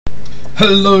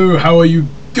Hello, how are you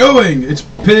going? It's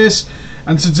Pierce,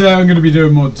 and today I'm going to be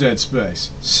doing more Dead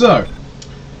Space. So,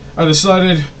 I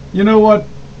decided, you know what,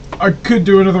 I could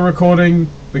do another recording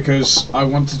because I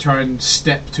want to try and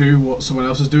step to what someone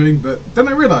else is doing, but then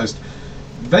I realised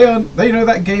they know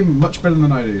that game much better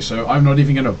than I do, so I'm not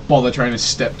even going to bother trying to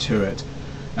step to it,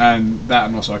 and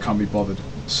also I can't be bothered.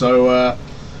 So,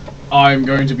 I'm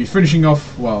going to be finishing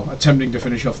off, well, attempting to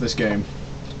finish off this game.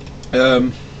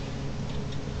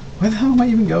 Where the hell am I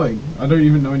even going? I don't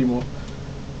even know anymore.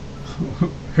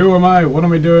 Who am I? What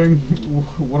am I doing?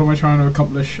 What am I trying to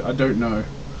accomplish? I don't know.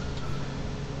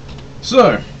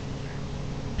 So,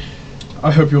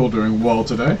 I hope you're all doing well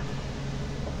today.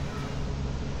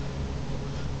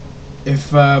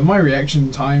 If my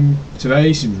reaction time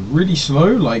today seems really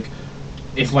slow, like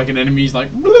if like an enemy's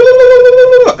like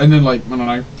and then like, I don't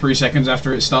know, 3 seconds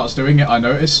after it starts doing it I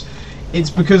notice, it's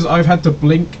because I've had to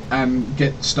blink and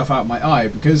get stuff out my eye,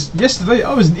 because yesterday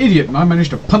I was an idiot and I managed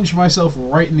to punch myself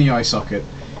right in the eye socket.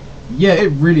 Yeah, it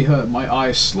really hurt. My eye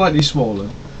is slightly swollen.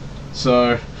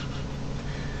 So,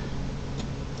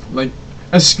 like,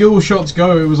 as skill shots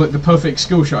go, it was like the perfect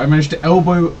skill shot. I managed to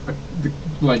elbow the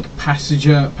like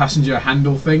passenger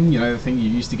handle thing, you know, the thing you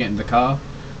used to get in the car,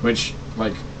 which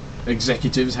like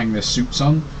executives hang their suits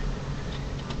on.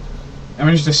 I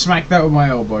managed to smack that with my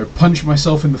elbow, punch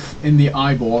myself in the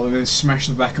eyeball, and then smash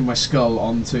the back of my skull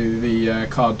onto the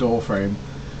car door frame.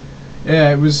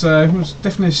 Yeah, it was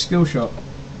definitely a skill shot.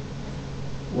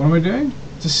 What am I doing?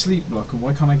 It's a sleep block, and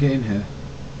why can't I get in here?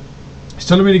 It's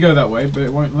telling me to go that way, but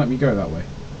it won't let me go that way.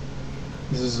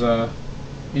 This is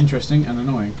interesting and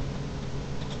annoying.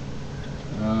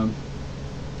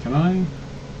 Can I?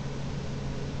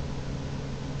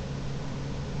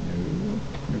 No.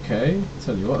 Okay,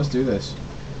 tell you what, let's do this.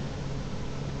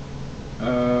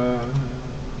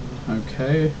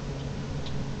 Okay.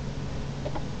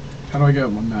 How do I go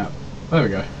on my map? There we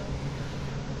go.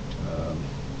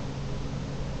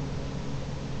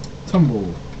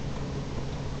 Tumble.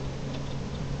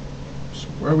 So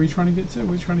where are we trying to get to?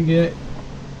 We're trying to get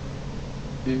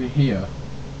in here.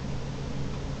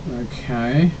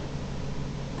 Okay.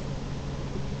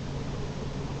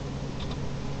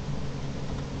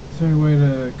 Is there a way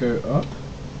to go up?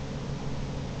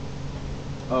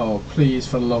 Oh, please,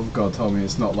 for the love of God, tell me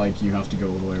it's not like you have to go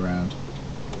all the way around.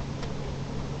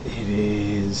 It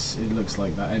is. It looks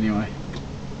like that anyway.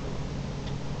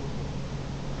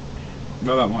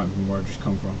 Well, that might have been where I just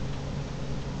come from.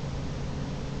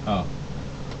 Oh.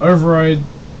 Override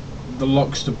the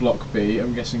locks to block B.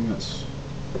 I'm guessing that's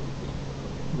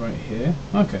right here.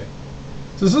 Okay.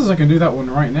 So it says I can do that one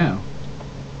right now.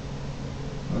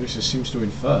 At least it seems to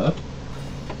infer.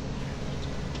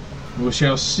 We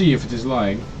shall see if it is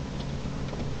lying.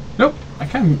 Nope, I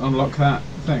can unlock that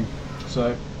thing.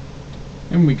 So,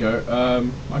 in we go.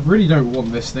 I really don't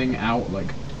want this thing out,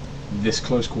 like, this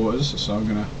close quarters, so I'm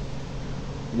gonna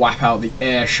whap out the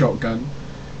air shotgun.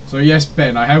 So yes,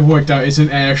 Ben, I have worked out it's an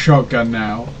air shotgun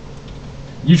now.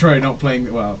 You try not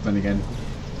playing, well, then again,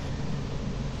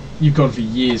 you've gone for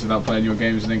years without playing your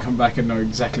games and then come back and know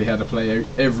exactly how to play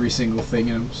every single thing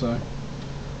in them, so...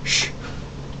 Shh.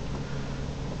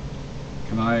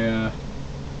 Can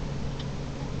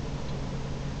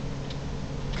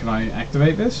I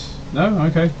activate this? No?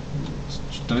 Okay. It's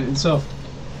just done it itself.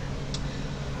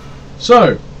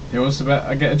 So, he wants to bet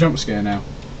I get a jump scare now.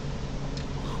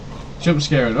 Jump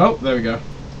scare. Oh, there we go.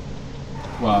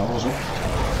 Well, it wasn't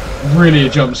really a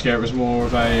jump scare, it was more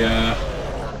of a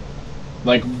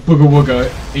like booga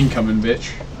wooga incoming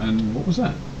bitch. And what was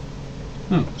that?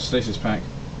 Oh, stasis pack.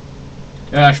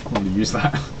 Yeah, I should probably use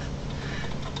that.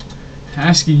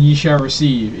 Asking ye shall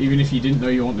receive, even if you didn't know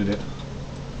you wanted it.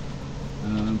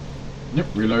 Yep,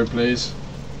 reload please.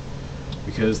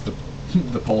 Because the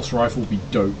pulse rifle will be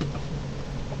dope.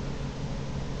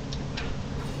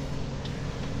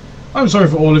 I'm sorry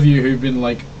for all of you who've been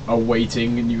like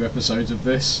awaiting new episodes of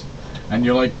this. And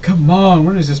you're like, come on,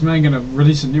 when is this man gonna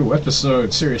release a new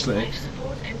episode? Seriously. Life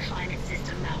support and climate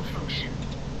system malfunction.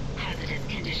 Hazardous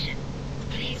condition.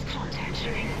 Please contact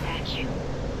entering vacuum.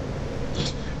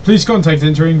 Please contact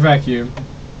entering vacuum.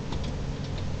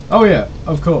 Oh yeah,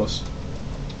 of course.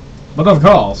 But of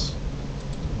course.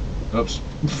 Oops.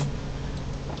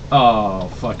 Oh,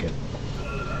 fuck it.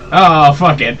 Oh,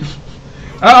 fuck it.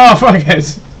 Oh, fuck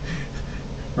it.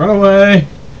 Run away.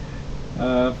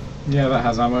 Yeah, that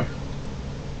has ammo.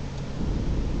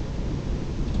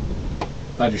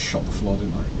 I just shot the floor,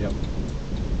 didn't I? Yep.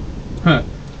 Huh.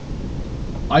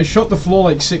 I shot the floor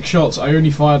like 6 shots, I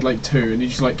only fired like 2, and he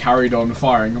just like carried on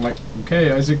firing. I'm like,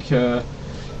 okay, Isaac, you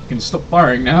can stop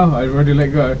firing now, I've already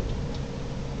let go.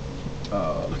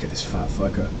 Oh, look at this fat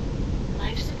fucker.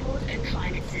 and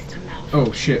climate system malfunction.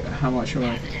 Oh shit, how much am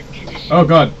I? Hazardous condition. Oh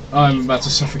god, I'm about to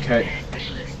suffocate. Repair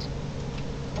specialist.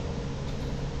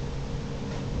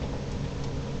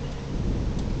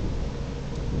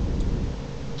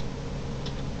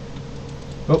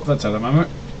 Oh, that's out of ammo.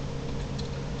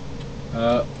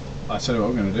 I tell you what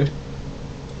I'm gonna do.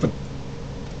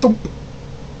 Thump.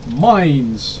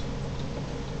 Mines!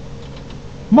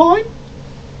 Mine?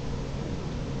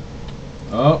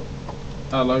 Oh.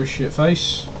 Hello,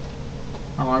 shitface.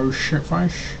 Hello,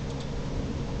 shitface.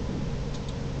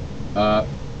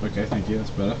 Okay, thank you, that's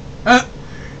better.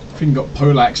 Freaking got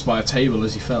poleaxed by a table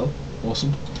as he fell.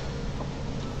 Awesome.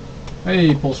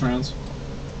 Hey, pulse rounds.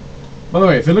 By the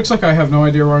way, if it looks like I have no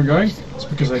idea where I'm going, it's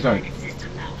because I don't.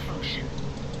 System malfunction.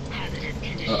 Hazardous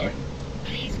condition. Uh-oh.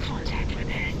 Please contact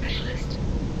repair specialist.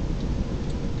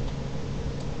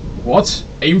 What?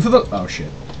 Aim for the... Oh shit.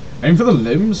 Aim for the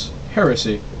limbs?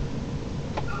 Heresy.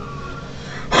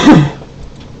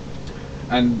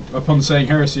 And upon saying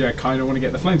heresy, I kind of want to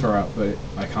get the flamethrower out, but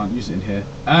I can't use it in here.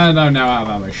 And I'm now out of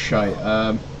ammo. Shite.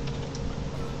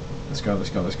 Let's go, let's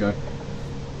go, let's go.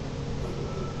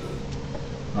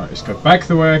 Alright, let's go back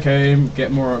the way I came,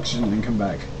 get more oxygen, and come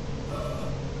back.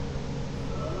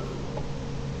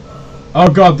 Oh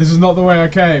god, this is not the way I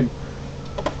came.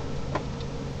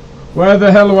 Where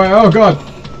the hell am I? Oh god!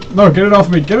 No, get it off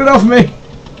me! Get it off me!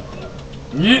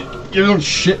 You little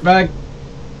shitbag!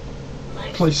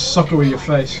 Play soccer with your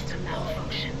face. System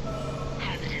malfunction.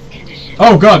 Hazardous condition.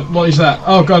 Oh god, what is that?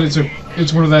 Oh god,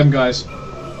 it's one of them guys.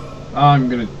 I'm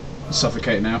gonna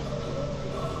suffocate now.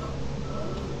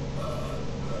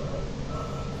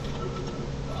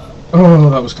 Oh,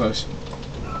 that was close.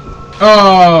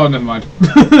 Oh, never mind.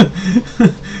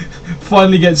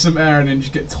 Finally get some air and then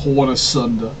just get torn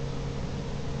asunder.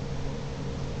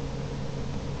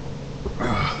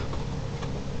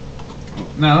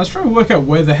 Now let's try and work out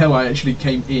where the hell I actually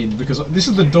came in, because this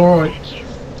is the door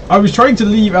I was trying to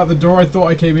leave out the door I thought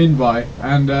I came in by,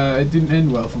 and it didn't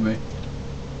end well for me.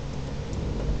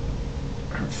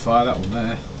 Fire that one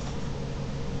there.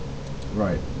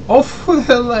 Right. Off with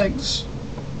her legs!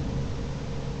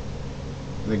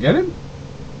 Did they get him?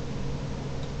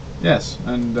 Yes,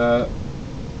 and I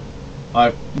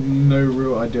have no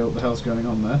real idea what the hell's going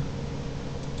on there.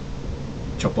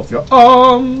 Chop off your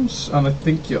arms, and I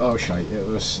think you. Oh shite!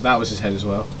 That was his head as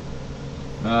well.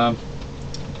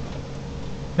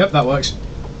 Yep, that works.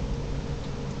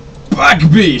 Black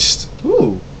beast.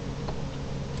 Ooh.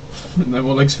 No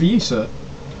more legs for you, sir.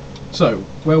 So,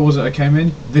 where was it I came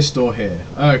in? This door here.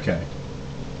 Okay.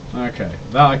 Okay,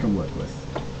 that I can work with.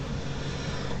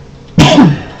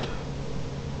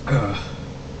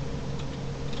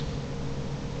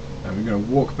 And we're going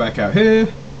to walk back out here.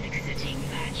 Exiting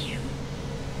vacuum.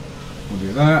 We'll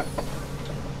do that.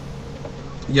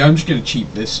 Yeah, I'm just going to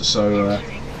cheat this, so,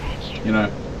 Entering vacuum. you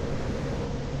know,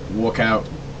 walk out,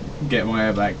 get my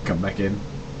air back, come back in.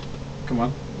 Come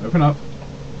on, open up.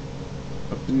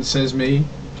 Open says me.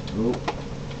 Oh.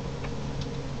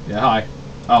 Yeah, hi.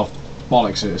 Oh,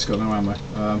 bollocks it, it's got no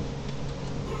ammo.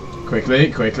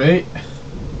 Quickly, quickly.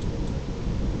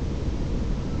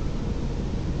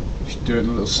 Just do it in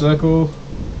a little circle.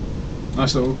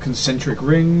 Nice little concentric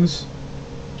rings.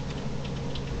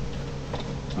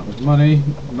 That was money.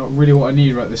 Not really what I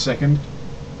need right this second.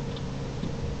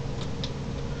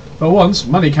 But once,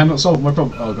 money cannot solve my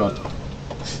problem. Oh god.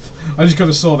 I just kind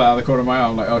of saw that out of the corner of my eye.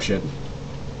 I'm like, oh shit.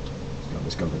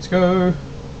 Let's go, let's go, let's go.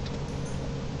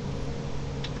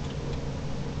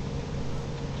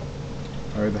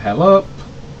 Hurry the hell up.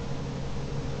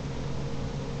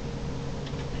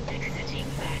 Exiting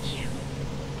vacuum.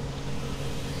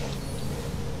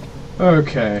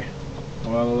 Okay.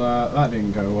 Well, that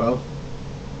didn't go well.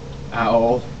 At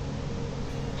all.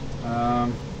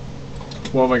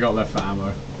 What have I got left for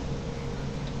ammo?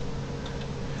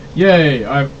 Yay!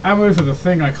 I have ammo for the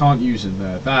thing I can't use in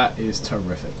there. That is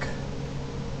terrific.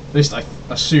 At least I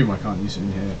assume I can't use it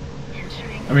in here.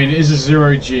 Entering I mean, it is a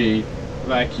 0G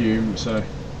vacuum, so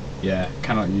yeah,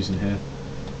 cannot use in here.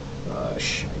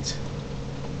 Shite.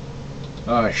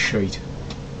 Shite.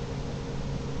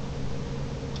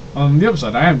 On the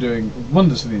upside, I am doing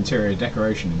wonders for the interior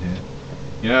decoration in here.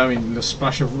 You know, I mean, a little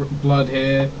splash of blood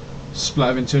here,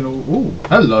 splat of internal. Ooh,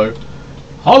 hello,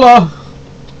 holla.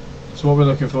 That's what we're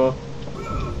looking for.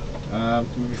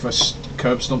 Maybe if I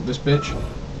curb stomp this bitch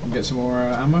and get some more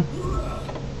ammo.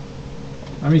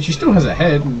 I mean, she still has a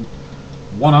head and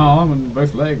one arm and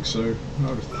both legs, so I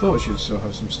would have thought she'd still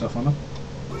have some stuff on her.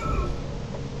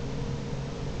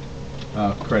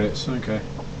 Oh, credits, okay.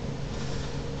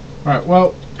 Alright,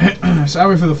 well, so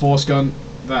ammo for the force gun,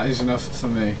 that is enough for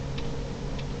me.